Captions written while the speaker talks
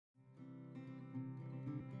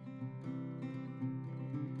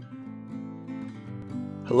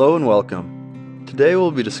Hello and welcome. Today we'll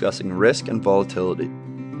be discussing risk and volatility,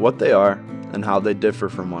 what they are, and how they differ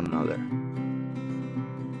from one another.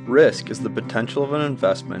 Risk is the potential of an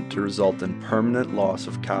investment to result in permanent loss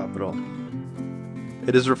of capital.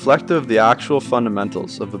 It is reflective of the actual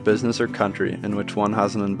fundamentals of a business or country in which one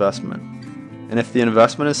has an investment, and if the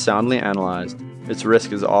investment is soundly analyzed, its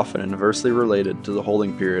risk is often inversely related to the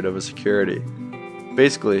holding period of a security.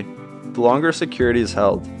 Basically, the longer a security is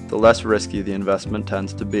held, the less risky the investment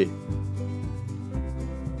tends to be.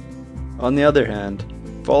 On the other hand,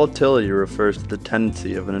 volatility refers to the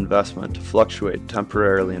tendency of an investment to fluctuate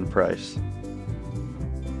temporarily in price.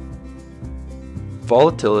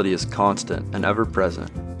 Volatility is constant and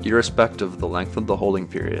ever-present, irrespective of the length of the holding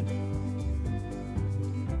period.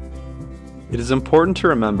 It is important to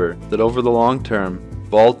remember that over the long term,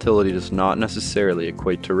 volatility does not necessarily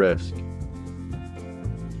equate to risk.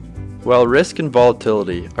 While risk and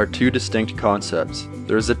volatility are two distinct concepts,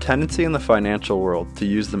 there is a tendency in the financial world to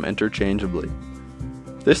use them interchangeably.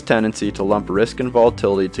 This tendency to lump risk and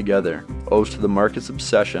volatility together owes to the market's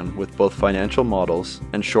obsession with both financial models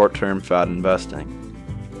and short-term fad investing.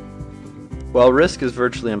 While risk is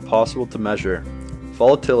virtually impossible to measure,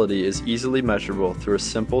 volatility is easily measurable through a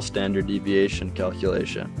simple standard deviation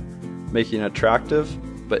calculation, making an attractive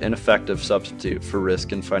but ineffective substitute for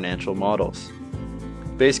risk in financial models.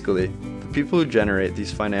 Basically, the people who generate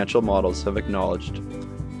these financial models have acknowledged,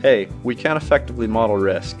 hey, we can't effectively model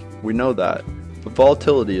risk, we know that, but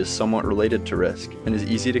volatility is somewhat related to risk and is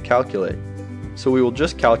easy to calculate, so we will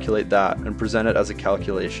just calculate that and present it as a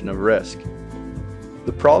calculation of risk.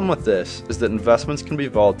 The problem with this is that investments can be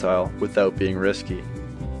volatile without being risky.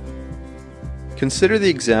 Consider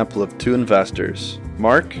the example of two investors,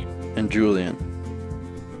 Mark and Julian.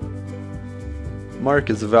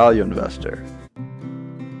 Mark is a value investor.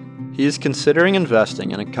 He is considering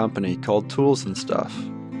investing in a company called Tools and Stuff.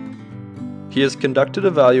 He has conducted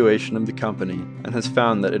a valuation of the company and has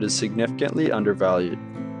found that it is significantly undervalued.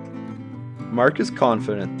 Mark is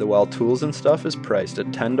confident that while Tools and Stuff is priced at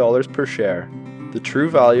 $10 per share, the true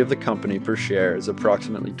value of the company per share is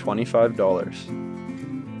approximately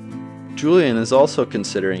 $25. Julian is also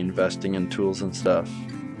considering investing in Tools and Stuff.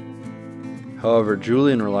 However,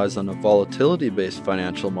 Julian relies on a volatility-based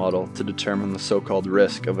financial model to determine the so-called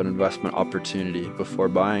risk of an investment opportunity before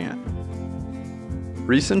buying it.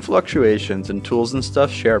 Recent fluctuations in Tools and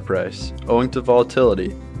Stuff's share price, owing to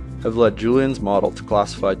volatility, have led Julian's model to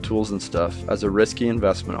classify Tools and Stuff as a risky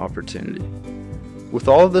investment opportunity. With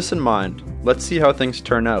all of this in mind, let's see how things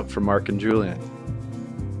turn out for Mark and Julian.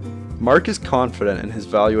 Mark is confident in his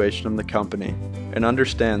valuation of the company and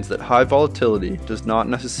understands that high volatility does not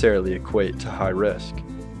necessarily equate to high risk.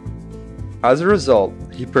 As a result,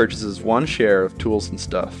 he purchases one share of Tools and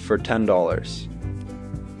Stuff for $10.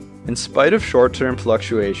 In spite of short-term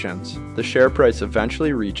fluctuations, the share price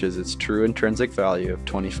eventually reaches its true intrinsic value of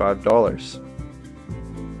 $25.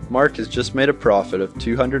 Mark has just made a profit of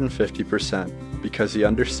 250% because he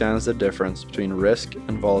understands the difference between risk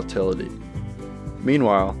and volatility.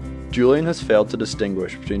 Meanwhile, Julian has failed to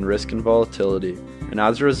distinguish between risk and volatility, and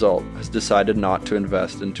as a result has decided not to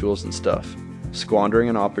invest in Tools and Stuff, squandering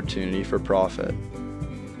an opportunity for profit.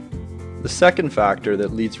 The second factor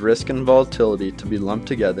that leads risk and volatility to be lumped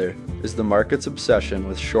together is the market's obsession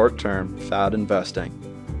with short-term fad investing.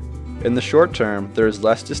 In the short term, there is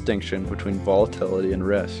less distinction between volatility and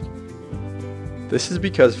risk. This is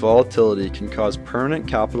because volatility can cause permanent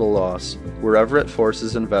capital loss wherever it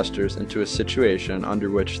forces investors into a situation under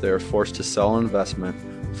which they are forced to sell an investment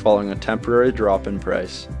following a temporary drop in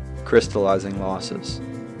price, crystallizing losses.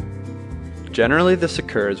 Generally, this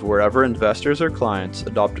occurs wherever investors or clients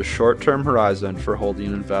adopt a short-term horizon for holding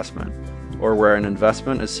an investment, or where an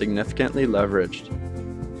investment is significantly leveraged.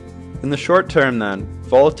 In the short term then,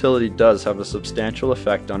 volatility does have a substantial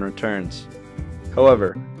effect on returns.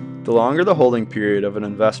 However, the longer the holding period of an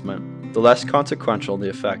investment, the less consequential the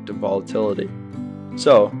effect of volatility.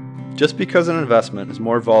 So, just because an investment is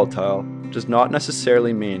more volatile does not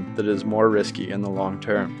necessarily mean that it is more risky in the long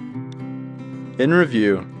term. In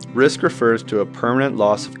review, risk refers to a permanent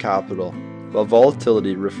loss of capital, while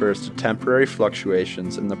volatility refers to temporary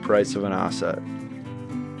fluctuations in the price of an asset.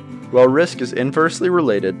 While risk is inversely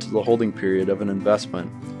related to the holding period of an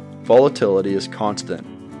investment, volatility is constant.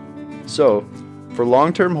 So, for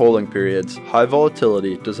long-term holding periods, high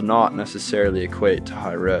volatility does not necessarily equate to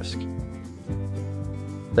high risk.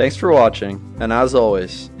 Thanks for watching, and as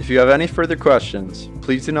always, if you have any further questions,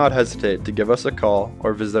 please do not hesitate to give us a call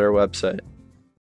or visit our website.